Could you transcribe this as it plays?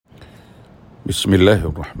Bismillah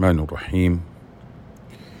ar-Rahman ar-Rahim.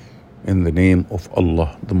 In the name of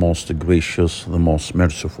Allah, the most gracious, the most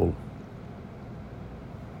merciful.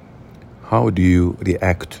 How do you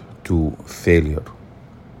react to failure?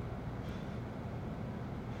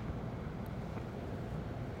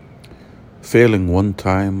 Failing one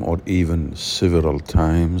time or even several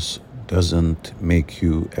times doesn't make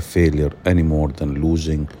you a failure any more than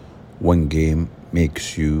losing one game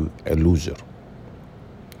makes you a loser.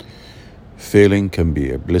 Failing can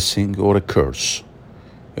be a blessing or a curse.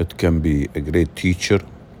 It can be a great teacher,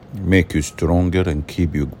 make you stronger and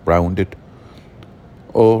keep you grounded,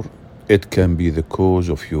 or it can be the cause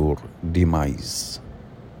of your demise.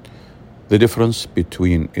 The difference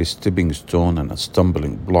between a stepping stone and a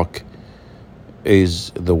stumbling block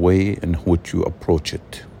is the way in which you approach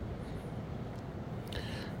it.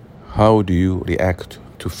 How do you react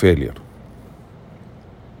to failure?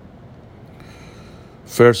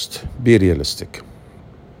 First, be realistic.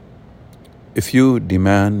 If you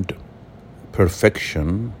demand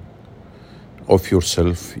perfection of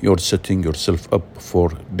yourself, you're setting yourself up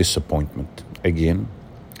for disappointment. Again,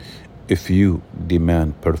 if you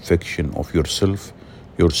demand perfection of yourself,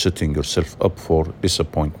 you're setting yourself up for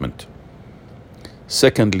disappointment.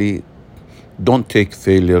 Secondly, don't take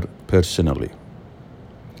failure personally.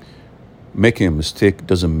 Making a mistake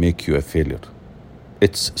doesn't make you a failure.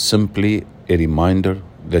 It's simply a reminder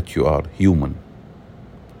that you are human.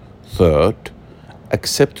 Third,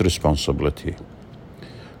 accept responsibility.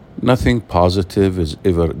 Nothing positive is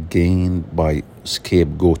ever gained by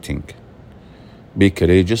scapegoating. Be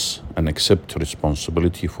courageous and accept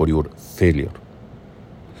responsibility for your failure.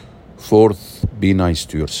 Fourth, be nice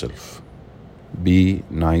to yourself. Be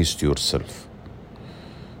nice to yourself.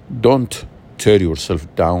 Don't tear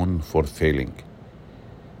yourself down for failing.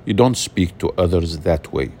 You don't speak to others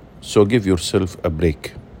that way, so give yourself a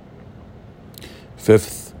break.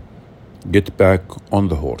 Fifth, get back on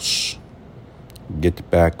the horse. Get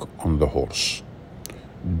back on the horse.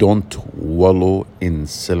 Don't wallow in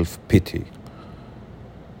self-pity.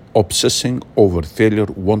 Obsessing over failure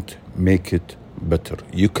won't make it better.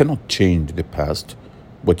 You cannot change the past,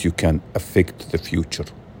 but you can affect the future.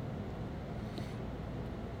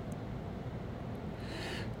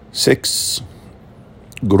 6.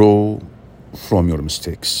 Grow from your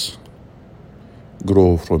mistakes.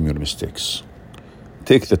 Grow from your mistakes.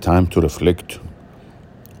 Take the time to reflect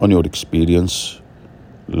on your experience,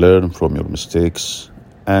 learn from your mistakes,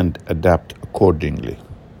 and adapt accordingly.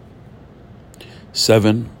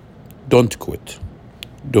 7. Don't quit.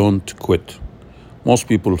 Don't quit. Most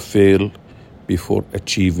people fail before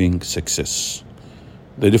achieving success.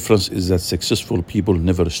 The difference is that successful people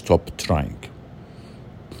never stop trying.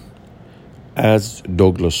 As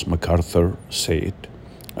Douglas MacArthur said,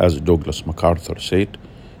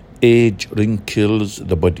 age wrinkles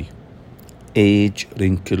the body. Age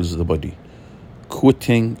wrinkles the body.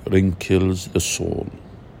 Quitting wrinkles the soul.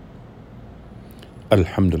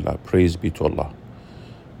 Alhamdulillah, praise be to Allah.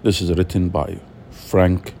 This is written by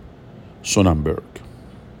Frank Sonnenberg.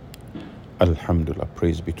 Alhamdulillah,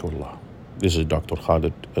 praise be to Allah. This is Dr.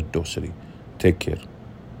 Khalid Al-Dosari. Take care.